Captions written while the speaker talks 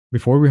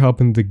Before we hop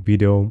in the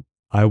video,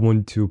 I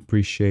want to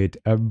appreciate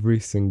every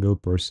single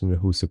person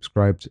who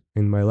subscribed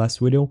in my last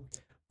video.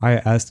 I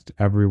asked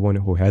everyone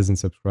who hasn't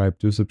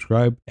subscribed to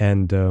subscribe,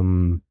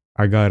 and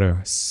I got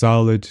a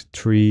solid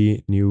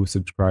 3 new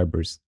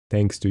subscribers.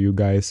 Thanks to you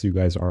guys. You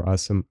guys are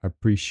awesome. I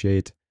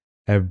appreciate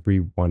every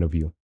one of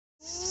you.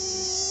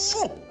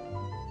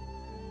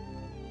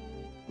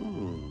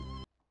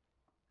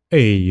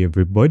 Hey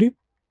everybody,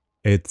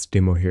 it's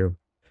Dimo here.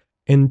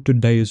 In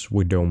today's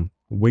video,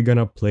 we're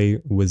gonna play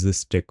with a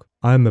stick.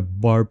 I'm a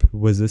Barb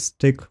with a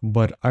stick,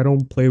 but I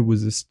don't play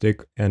with a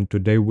stick, and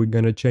today we're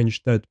gonna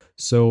change that.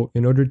 So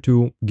in order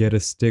to get a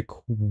stick,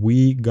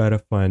 we gotta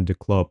find the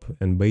club,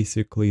 and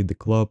basically the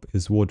club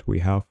is what we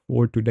have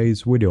for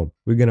today's video.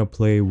 We're gonna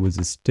play with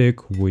a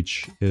stick,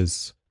 which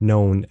is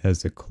known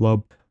as a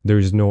club. There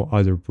is no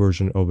other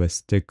version of a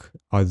stick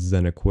other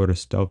than a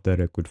quarterstaff that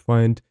I could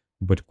find,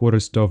 but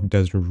quarterstaff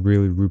doesn't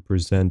really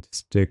represent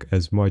stick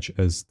as much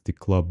as the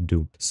club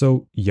do.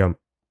 So yeah,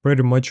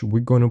 pretty much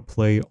we're gonna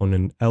play on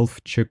an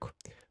elf chick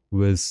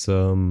with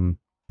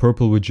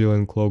purple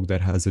Vigilian cloak that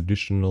has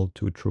additional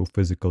 2 true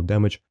physical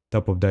damage.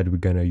 Top of that, we're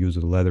gonna use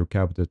a leather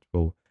cap that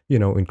will,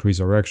 increase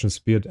our action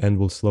speed and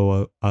will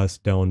slow us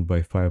down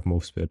by 5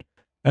 move speed.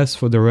 As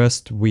for the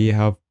rest, we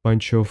have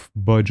bunch of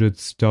budget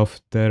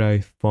stuff that I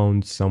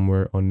found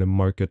somewhere on the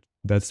market.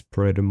 That's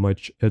pretty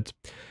much it.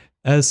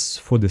 As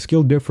for the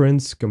skill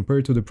difference,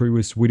 compared to the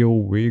previous video,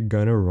 we're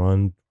gonna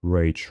run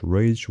Rage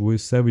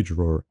with Savage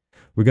Roar.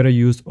 We're gonna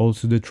use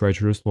also the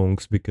Treacherous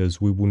Lungs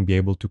because we wouldn't be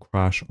able to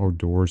crash our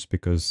doors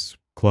because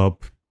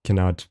Club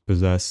cannot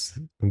possess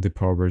the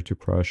power to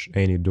crush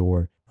any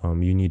door.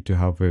 You need to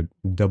have a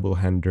double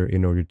hander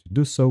in order to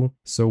do so.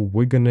 So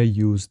we're gonna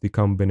use the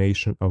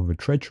combination of the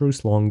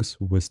Treacherous Lungs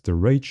with the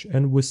Rage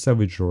and with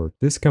Savage Roar.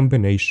 This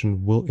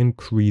combination will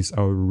increase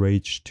our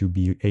Rage to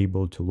be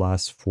able to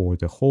last for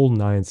the whole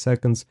 9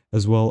 seconds,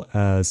 as well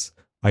as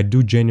I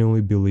do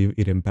genuinely believe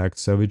it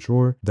impacts Savage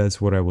Roar.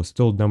 That's what I was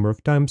told a number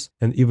of times,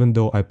 and even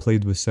though I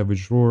played with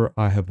Savage Roar,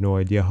 I have no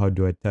idea how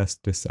do I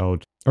test this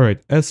out.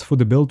 Alright, as for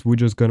the build, we're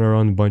just gonna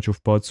run a bunch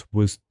of pots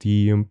with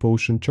the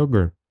Potion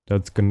Chugger.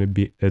 That's gonna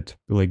be it.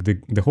 Like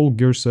the whole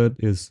gear set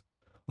is,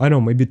 I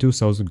don't know, maybe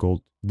 2000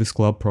 gold. This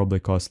club probably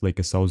costs like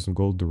 1000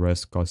 gold, the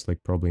rest costs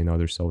like probably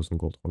another 1000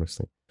 gold,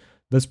 honestly.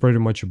 That's pretty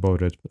much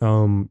about it.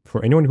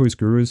 For anyone who is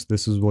curious,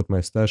 this is what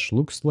my stash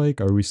looks like.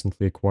 I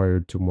recently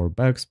acquired 2 more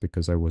bags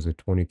because I was at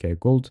 20k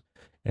gold,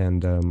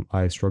 and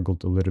I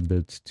struggled a little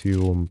bit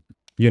to,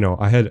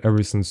 I had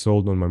everything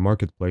sold on my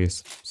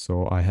marketplace,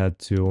 so I had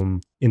to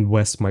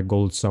invest my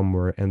gold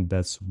somewhere, and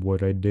that's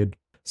what I did.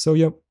 So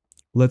yeah,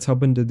 let's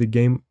hop into the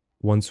game.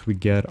 Once we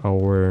get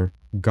our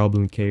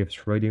goblin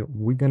caves ready,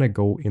 we're gonna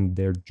go in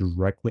there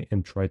directly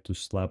and try to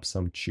slap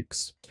some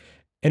chicks.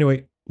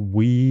 Anyway,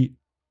 we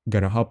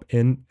gonna hop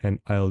in and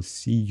I'll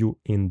see you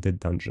in the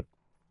dungeon.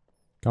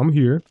 Come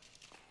here.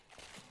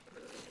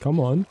 Come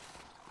on.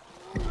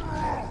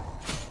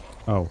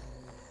 Oh.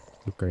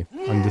 Okay.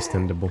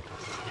 Understandable.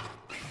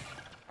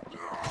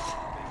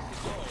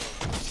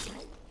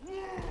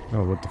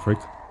 Oh, what the frick?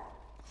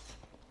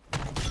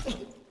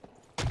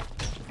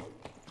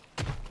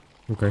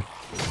 Okay.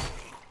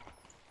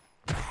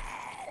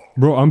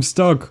 Bro, I'm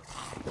stuck.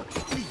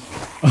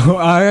 Oh,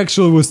 I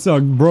actually was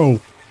stuck, bro.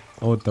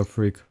 Oh, what the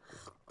freak?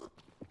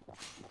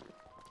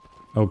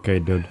 Okay,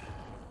 dude.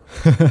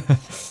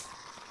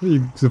 Where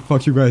the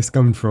fuck you guys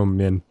coming from,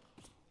 man?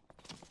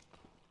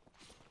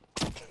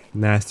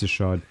 Nasty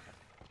shot.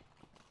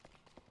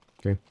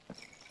 Okay.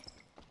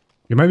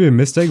 It might be a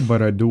mistake,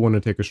 but I do want to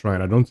take a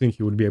shrine. I don't think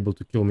he would be able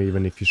to kill me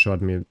even if he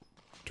shot me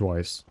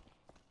twice.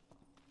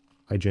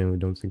 I genuinely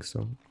don't think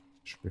so.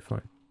 Should be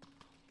fine.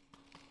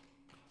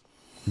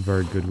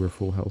 Very good, we're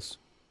full health.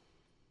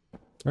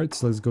 Alright,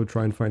 so let's go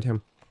try and find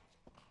him.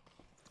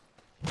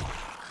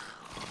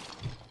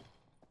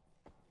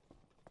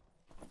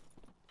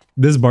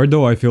 This Bard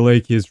though, I feel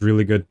like he's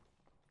really good.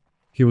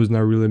 He was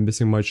not really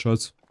missing my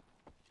shots.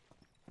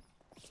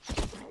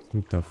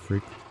 What the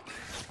freak?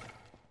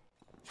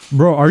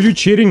 Bro, are you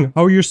cheating?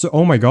 How are you so—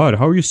 oh my god,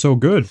 how are you so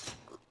good?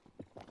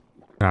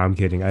 Nah, I'm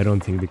kidding, I don't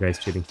think the guy's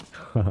cheating.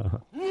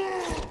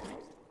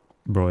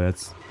 Bro,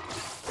 that's...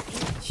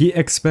 he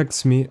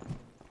expects me...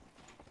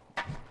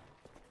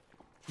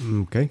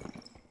 okay.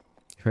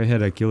 If I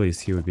had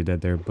Achilles, he would be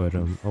dead there, but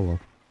oh well.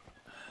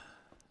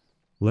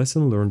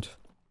 Lesson learned.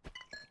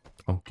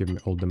 Oh, give me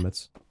all the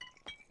meds.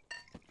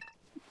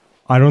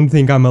 I don't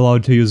think I'm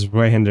allowed to use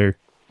Zweihander.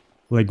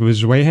 Like, with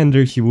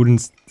Zweihander, he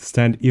wouldn't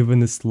stand even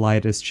the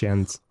slightest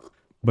chance.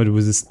 But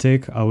with a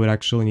stick, I would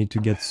actually need to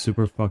get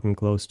super fucking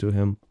close to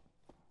him.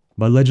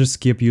 But let's just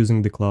keep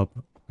using the club.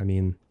 I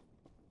mean...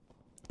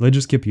 let's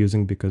just keep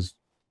using because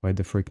why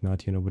the frick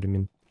not, you know what I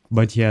mean?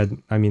 But yeah,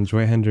 I mean,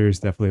 Zweihander is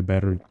definitely a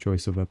better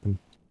choice of weapon.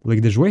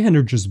 Like, the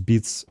Zweihander just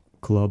beats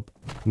club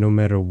no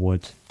matter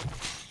what.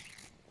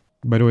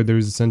 By the way, there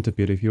is a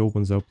centipede. If he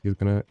opens up, he's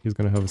gonna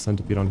have a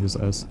centipede on his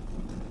ass.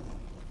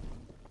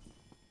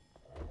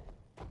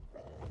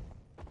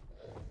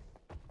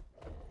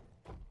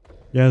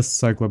 Yes,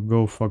 Cyclops,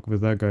 go fuck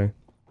with that guy.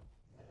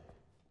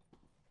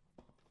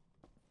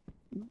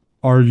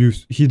 Are you...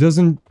 He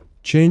doesn't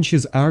change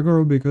his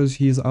aggro because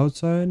he's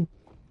outside?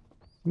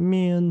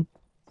 Man.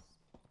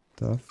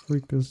 The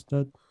freak is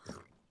that?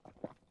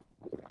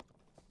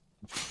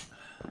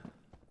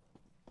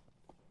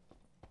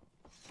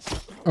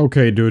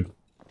 Okay, dude.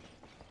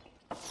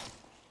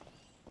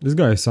 This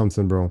guy is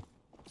something, bro.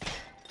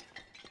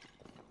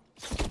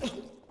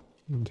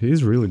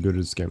 He's really good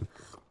at this game.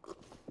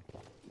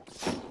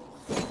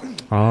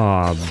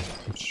 Ah,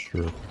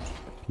 sure.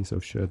 Piece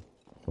of shit.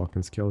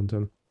 Fucking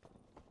skeleton.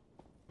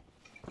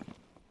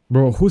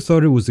 Bro, who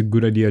thought it was a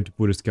good idea to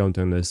put a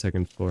skeleton on the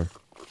second floor?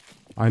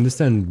 I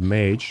understand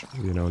mage,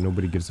 you know,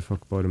 nobody gives a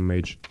fuck about a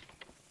mage.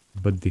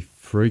 But the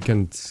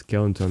freaking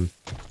skeleton.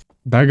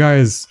 That guy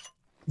is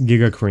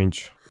Giga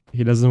cringe.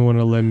 He doesn't want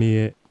to let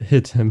me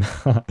hit him,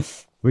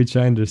 which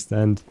I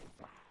understand.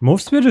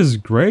 Most of it is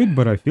great,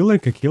 but I feel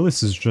like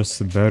Achilles is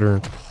just a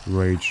better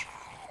rage.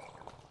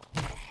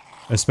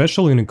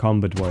 Especially in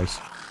combat-wise.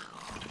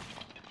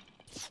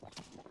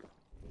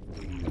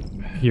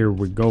 Here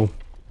we go.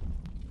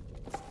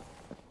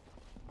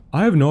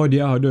 I have no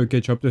idea how to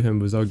catch up to him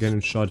without getting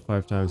shot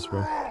 5 times,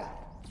 bro.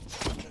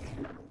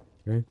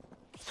 Okay.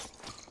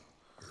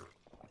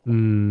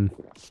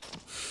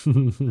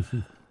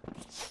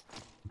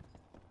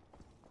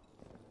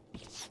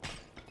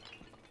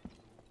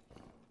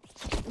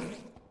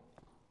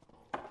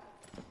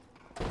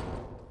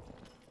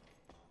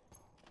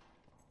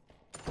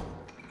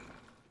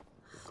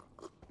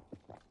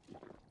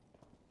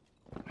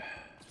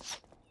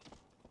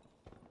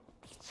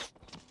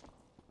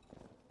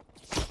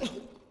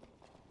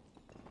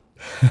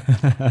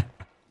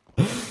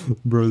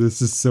 Bro,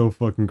 this is so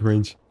fucking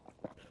cringe.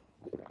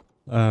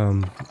 I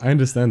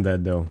understand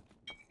that though.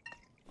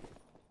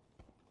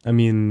 I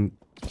mean,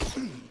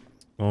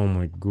 oh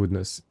my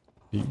goodness.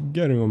 You're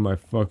getting on my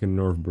fucking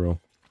nerve, bro.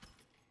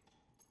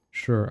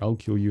 Sure, I'll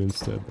kill you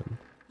instead then.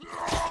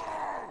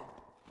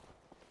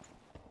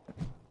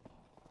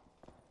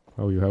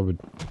 Oh, you have a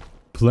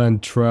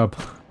planned trap.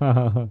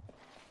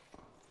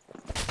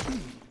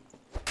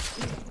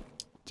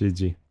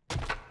 GG.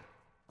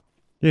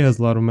 He has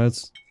a lot of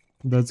meds.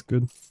 That's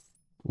good.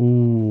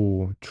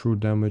 Ooh, true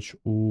damage.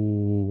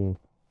 Ooh.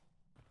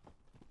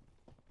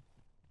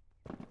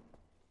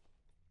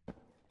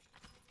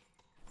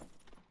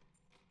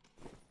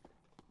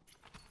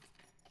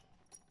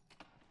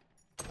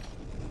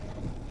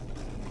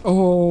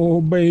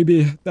 Oh,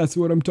 baby. That's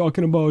what I'm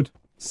talking about.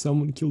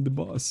 Someone killed the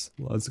boss.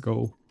 Let's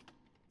go.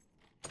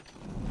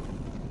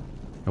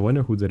 I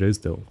wonder who that is,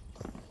 though.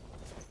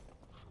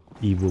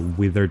 Evil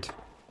withered.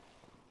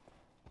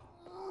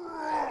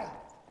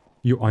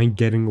 You ain't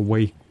getting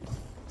away.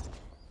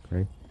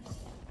 Okay.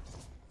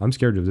 I'm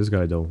scared of this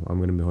guy though, I'm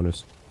gonna be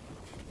honest.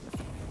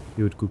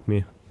 He would cook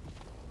me.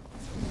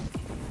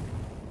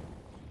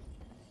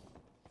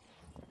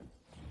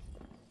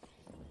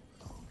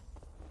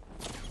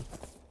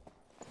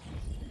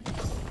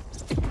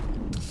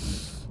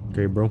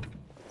 Okay, bro.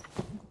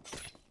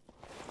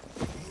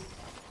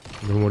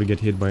 I don't want to get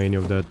hit by any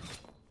of that.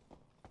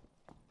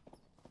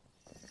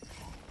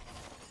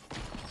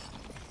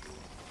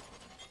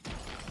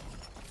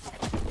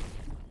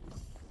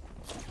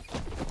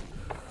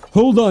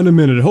 Hold on a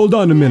minute, hold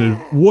on a minute.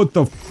 What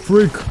the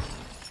frick?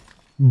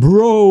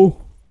 Bro!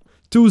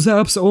 2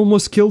 zaps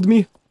almost killed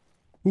me?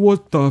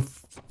 What the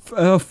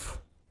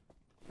f?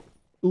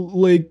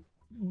 Like,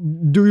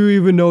 do you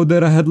even know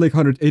that I had like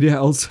 180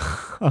 health?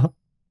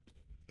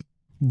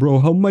 Bro,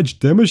 how much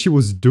damage he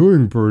was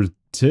doing per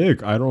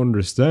tick? I don't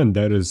understand.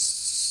 That is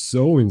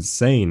so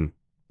insane.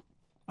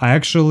 I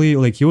actually,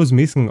 like, he was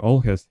missing all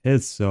his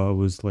hits, so I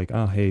was like,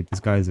 ah, hey, this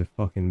guy's a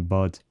fucking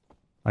bot.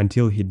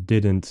 Until he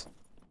didn't.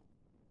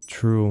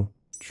 True,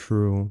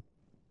 true.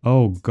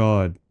 Oh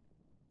god.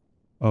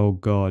 Oh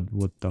god,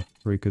 what the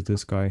freak is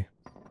this guy?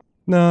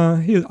 Nah,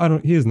 he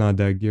is not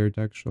that geared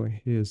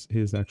actually. He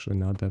is actually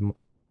not that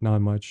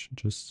not much,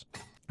 just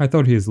I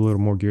thought he is a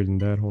little more geared than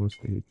that,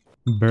 honestly.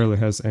 He barely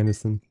has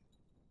anything.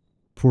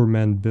 Poor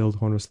man build,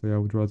 honestly, I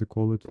would rather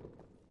call it.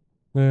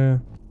 Eh,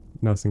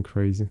 nothing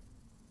crazy.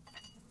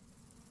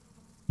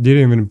 He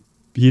didn't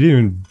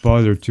even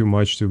bother too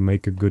much to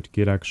make a good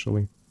kit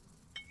actually.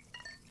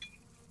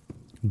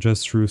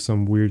 Just threw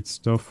some weird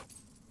stuff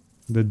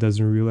that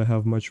doesn't really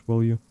have much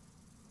value.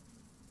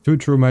 2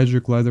 true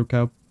magic leather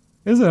cap.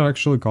 Does it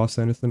actually cost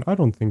anything? I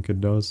don't think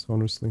it does,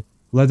 honestly.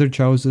 Leather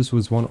trousers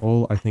with 1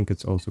 all, I think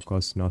it's also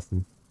costs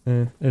nothing.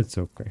 Eh, it's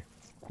okay.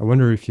 I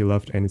wonder if he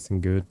left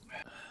anything good.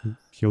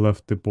 He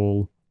left the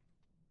ball.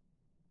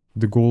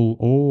 The goal.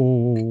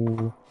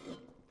 Oh.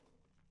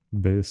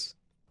 This.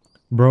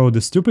 Bro,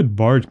 the stupid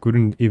Bard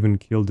couldn't even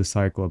kill the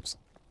Cyclops.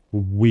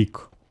 Weak.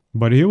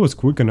 But he was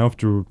quick enough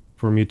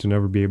for me to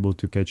never be able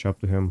to catch up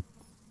to him.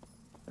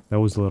 That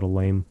was a little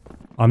lame.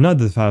 I'm not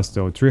that fast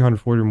though.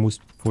 340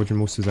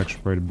 moves is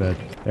actually pretty bad.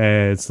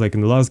 It's like in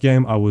the last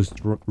game I was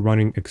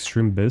running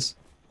extreme biz.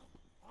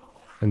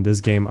 In this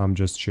game I'm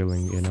just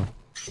chilling, you know.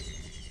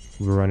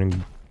 We're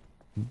running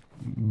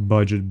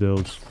budget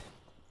builds.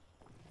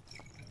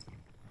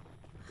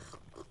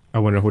 I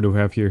wonder who do we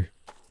have here.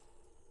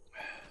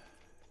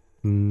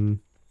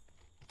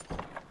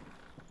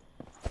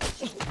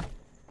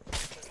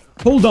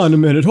 Hold on a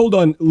minute, hold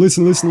on.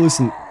 Listen, listen,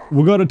 listen.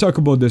 We gotta talk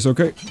about this,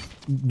 okay?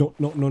 No,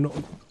 no, no, no.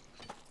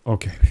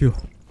 Okay, phew.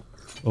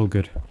 All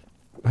good.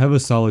 I have a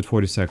solid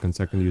 40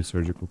 seconds. I can use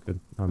surgical kit.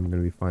 I'm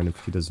gonna be fine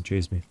if he doesn't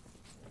chase me.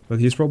 But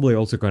he's probably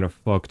also kind of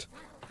fucked.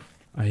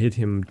 I hit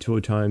him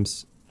 2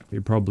 times. He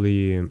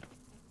probably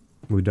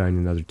would die in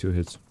another 2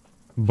 hits.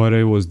 But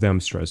it was damn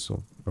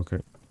stressful. Okay.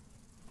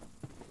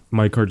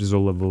 My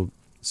cortisol level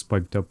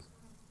spiked up.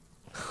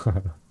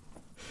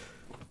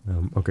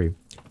 Okay.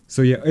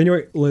 So yeah,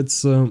 anyway,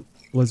 let's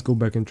go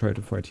back and try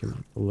to fight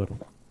him a little.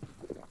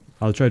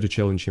 I'll try to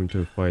challenge him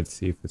to a fight,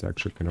 see if it's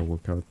actually gonna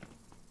work out.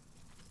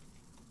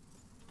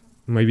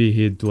 Maybe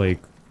he'd, like,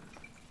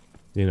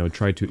 you know,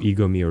 try to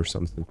ego me or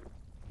something.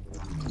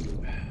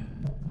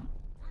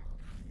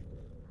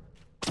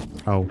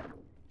 Ow.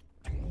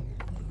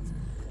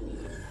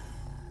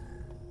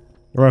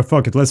 Alright,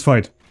 fuck it, let's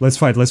fight. Let's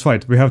fight, let's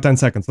fight. We have 10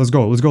 seconds. Let's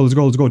go, let's go, let's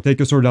go, let's go. Take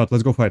your sword out,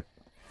 let's go fight.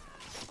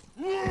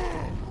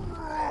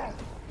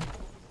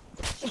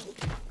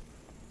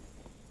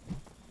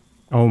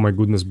 Oh my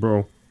goodness,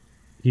 bro.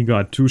 He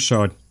got 2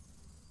 shot.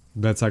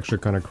 That's actually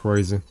kind of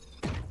crazy.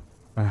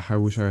 I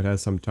wish I had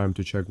some time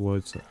to check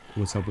what's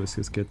up with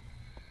his kid.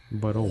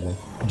 But oh well.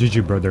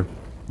 GG, brother.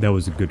 That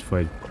was a good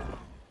fight.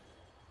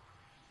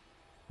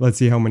 Let's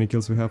see how many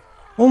kills we have.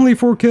 Only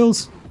 4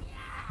 kills?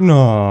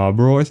 Nah,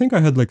 bro. I think I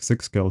had like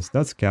 6 kills.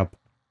 That's cap.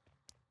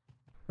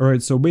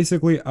 Alright, so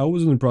basically I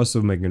was in the process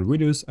of making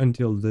videos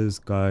until this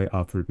guy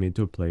offered me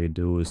to play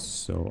duos.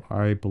 So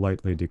I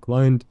politely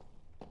declined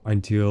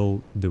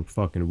until the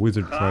fucking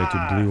wizard tried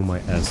to blew my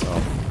ass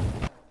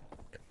off.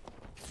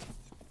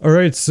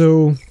 Alright,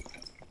 so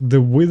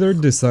the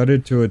wizard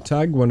decided to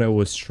attack when I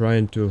was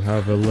trying to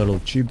have a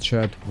little cheap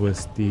chat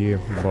with the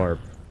Barb.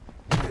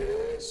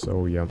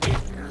 So yeah,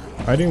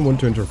 I didn't want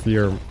to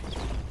interfere.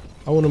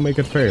 I want to make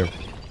it fair,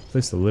 at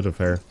least a little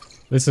fair.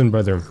 Listen,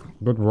 brother,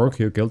 good work,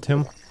 you killed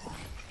him.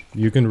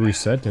 You can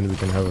reset and we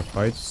can have a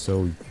fight,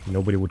 so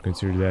nobody would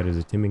consider that as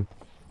a teaming.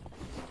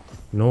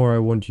 Nor I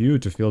want you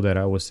to feel that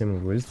I was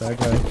teaming with that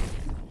guy.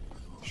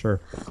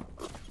 Sure.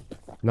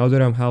 Now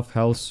that I'm half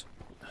health,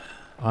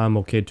 I'm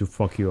okay to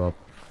fuck you up.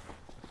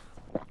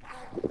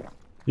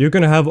 You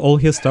can have all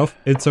his stuff,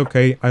 it's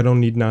okay, I don't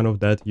need none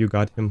of that, you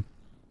got him.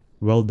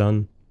 Well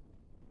done.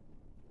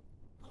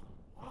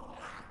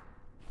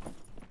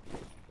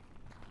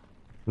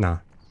 Nah.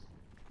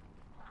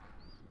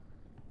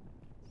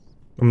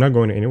 I'm not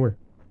going anywhere.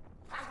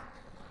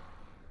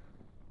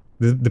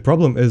 The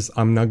problem is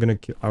I'm not gonna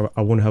kill,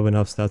 I won't have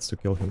enough stats to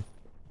kill him.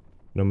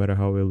 No matter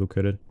how I look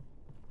at it.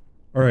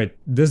 Alright,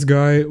 this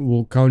guy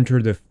will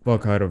counter the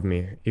fuck out of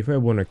me. If I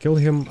wanna kill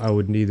him, I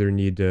would either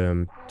need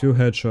 2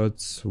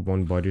 headshots,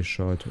 1 body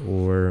shot,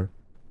 or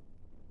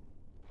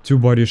 2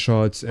 body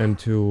shots and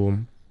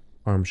 2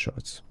 arm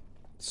shots.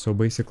 So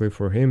basically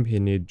for him, he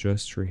needs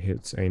just 3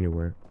 hits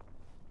anywhere.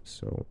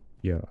 So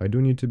yeah, I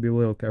do need to be a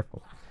little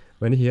careful.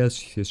 When he has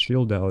his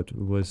shield out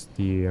with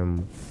the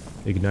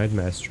Ignite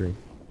Mastery,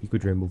 he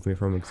could remove me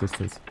from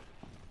existence.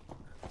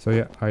 So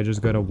yeah, I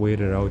just gotta wait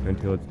it out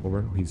until it's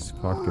over. He's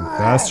fucking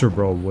faster,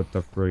 bro. What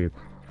the freak?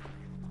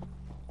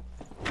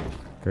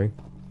 Okay.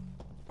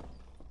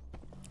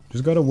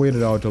 Just gotta wait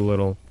it out a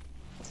little.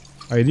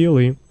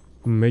 Ideally,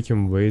 make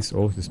him waste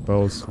all his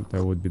spells.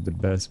 That would be the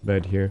best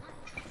bet here.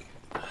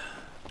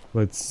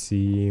 Let's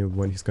see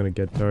when he's gonna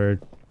get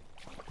tired.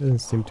 Doesn't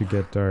seem to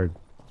get tired.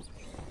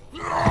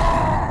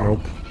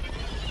 Nope.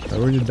 I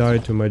already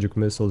died to magic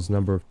missiles a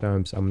number of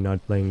times. I'm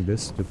not playing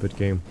this stupid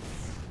game.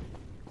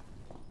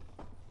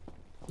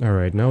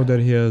 Alright, now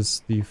that he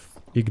has the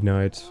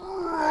Ignite,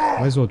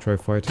 might as well try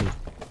fighting.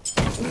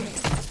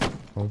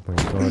 Oh my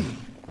god.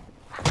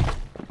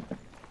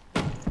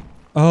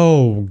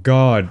 Oh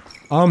god.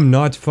 I'm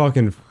not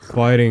fucking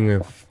fighting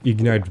a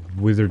Ignite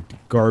wizard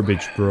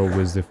garbage, bro,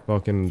 with the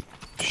fucking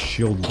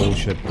shield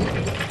bullshit.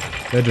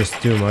 That's just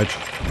too much.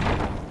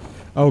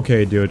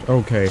 Okay, dude,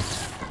 okay.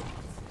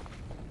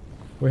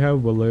 We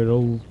have a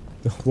little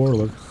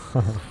Warlock.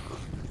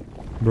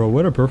 Bro,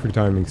 what are perfect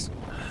timings?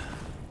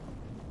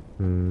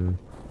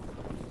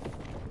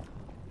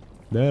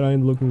 That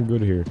ain't looking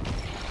good here.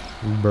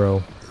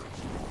 Bro.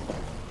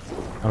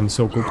 I'm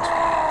so cooked.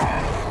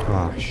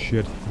 Ah,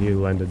 shit. He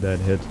landed that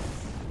hit.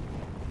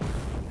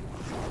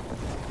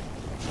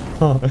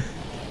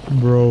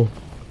 Bro.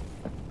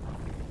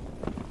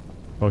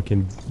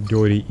 Fucking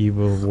dirty,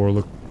 evil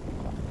Warlock.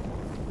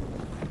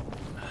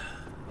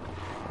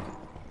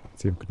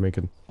 See if I could make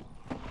it.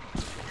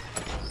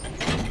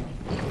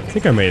 I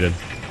think I made it.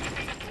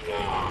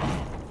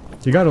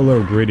 He got a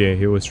little greedy.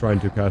 He was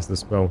trying to cast the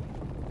spell.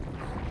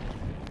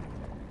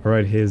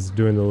 Alright, he's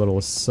doing the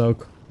little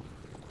suck.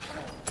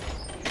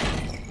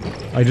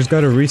 I just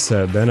gotta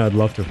reset, then I'd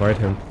love to fight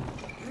him.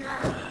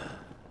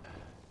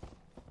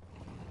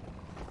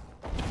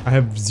 I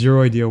have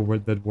zero idea where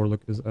that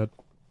Warlock is at.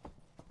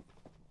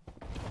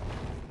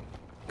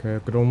 Okay, I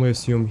could only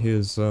assume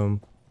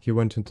he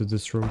went into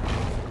this room.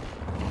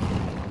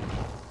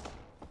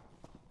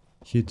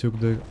 He took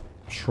the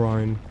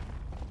shrine.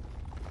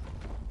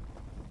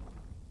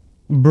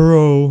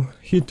 Bro,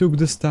 he took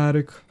the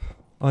static.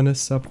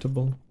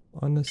 Unacceptable.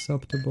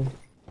 Unacceptable.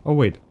 Oh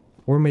wait,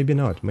 or maybe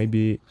not.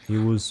 Maybe he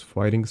was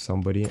fighting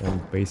somebody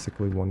and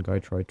basically one guy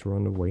tried to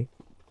run away,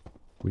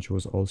 which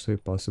was also a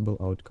possible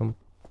outcome,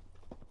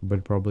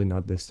 but probably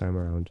not this time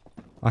around.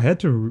 I had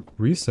to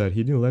reset.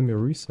 He didn't let me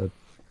reset.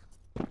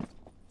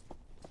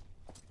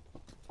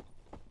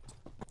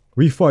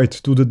 We fight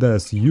to the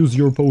death. Use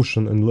your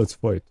potion and let's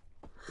fight.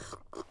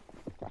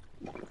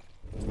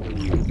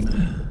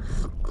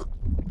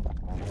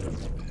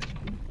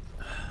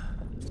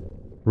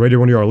 Ready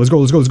when you are. Let's go,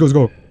 let's go, let's go, let's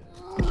go.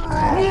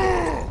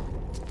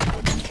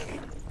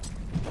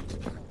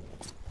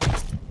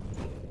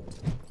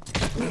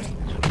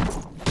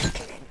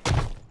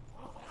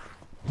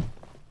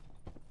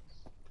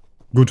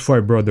 Good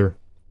fight, brother.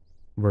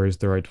 Where is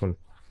the right one?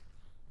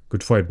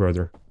 Good fight,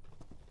 brother.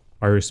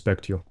 I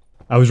respect you.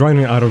 I was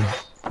running out of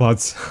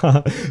pots,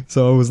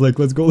 so I was like,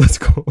 let's go, let's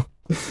go.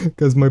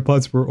 Because my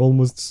pots were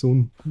almost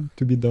soon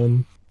to be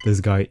done.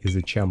 This guy is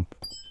a champ.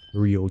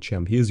 Real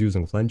champ. He is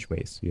using flange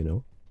mace, you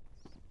know?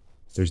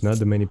 There's not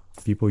that many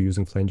people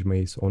using flange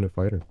mace on a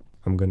fighter.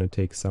 I'm gonna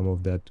take some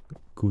of that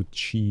good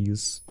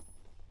cheese.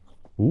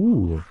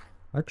 Ooh,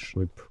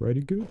 actually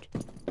pretty good.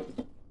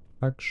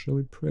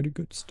 Actually pretty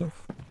good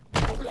stuff.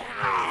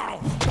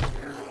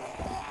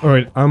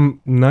 Alright, I'm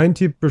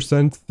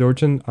 90%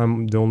 certain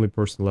I'm the only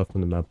person left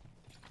on the map.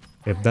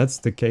 If that's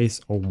the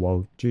case, oh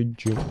well,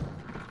 GG.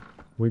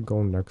 We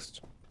go next.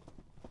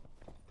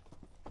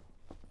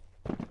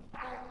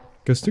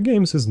 Because 2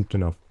 games isn't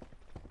enough.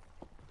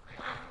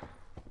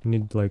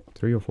 Need like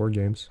 3 or 4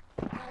 games.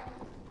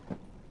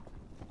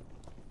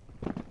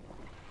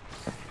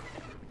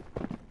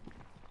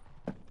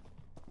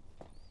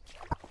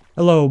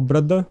 Hello,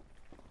 brother.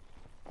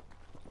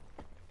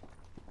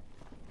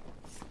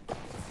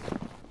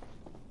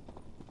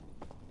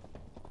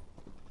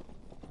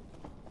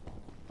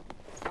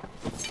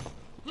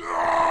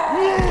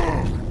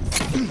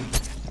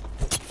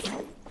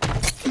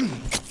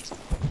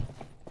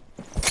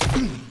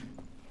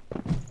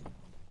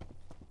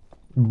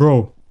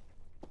 Bro.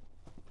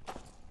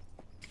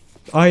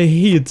 I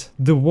hit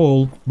the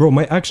wall. Bro,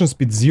 my action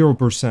speed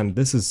 0%.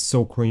 This is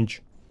so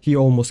cringe. He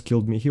almost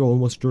killed me. He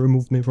almost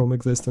removed me from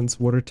existence.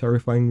 What a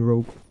terrifying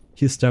rogue.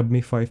 He stabbed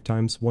me 5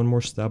 times. One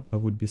more stab, I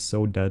would be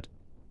so dead.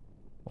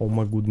 Oh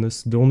my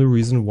goodness. The only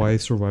reason why I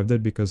survived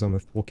it because I'm a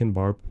fucking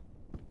Barb.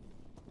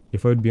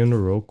 If I would be on a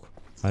rogue,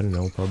 I don't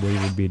know, probably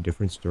it would be a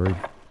different story.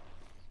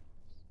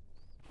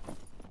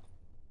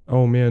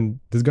 Oh man,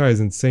 this guy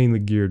is insanely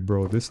geared,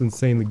 bro. This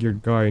insanely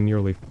geared guy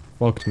nearly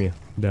fucked me.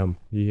 Damn,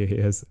 he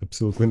has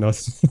absolutely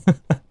nothing.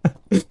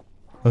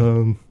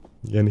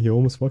 And he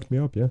almost fucked me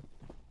up, yeah.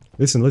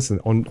 Listen,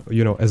 on,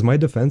 you know, as my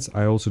defense,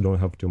 I also don't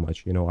have too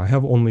much, you know. I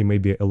have only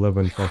maybe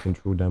 11 fucking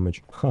true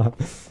damage.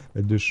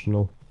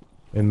 Additional.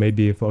 And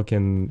maybe a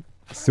fucking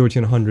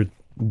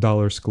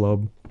 $1,300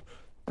 club.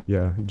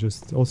 Yeah,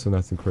 just also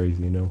nothing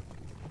crazy, you know.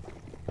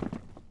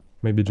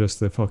 Maybe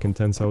just a fucking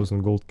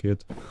 10,000 gold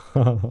kit.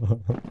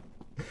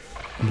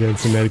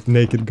 Against a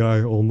naked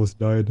guy, almost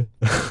died.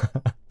 I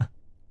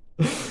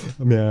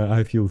mean,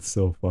 I feel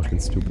so fucking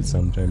stupid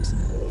sometimes.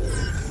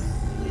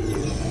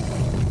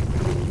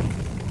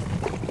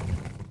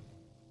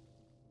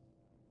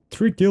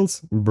 Three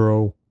kills?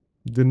 Bro,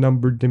 the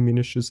number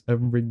diminishes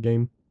every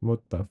game.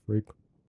 What the freak?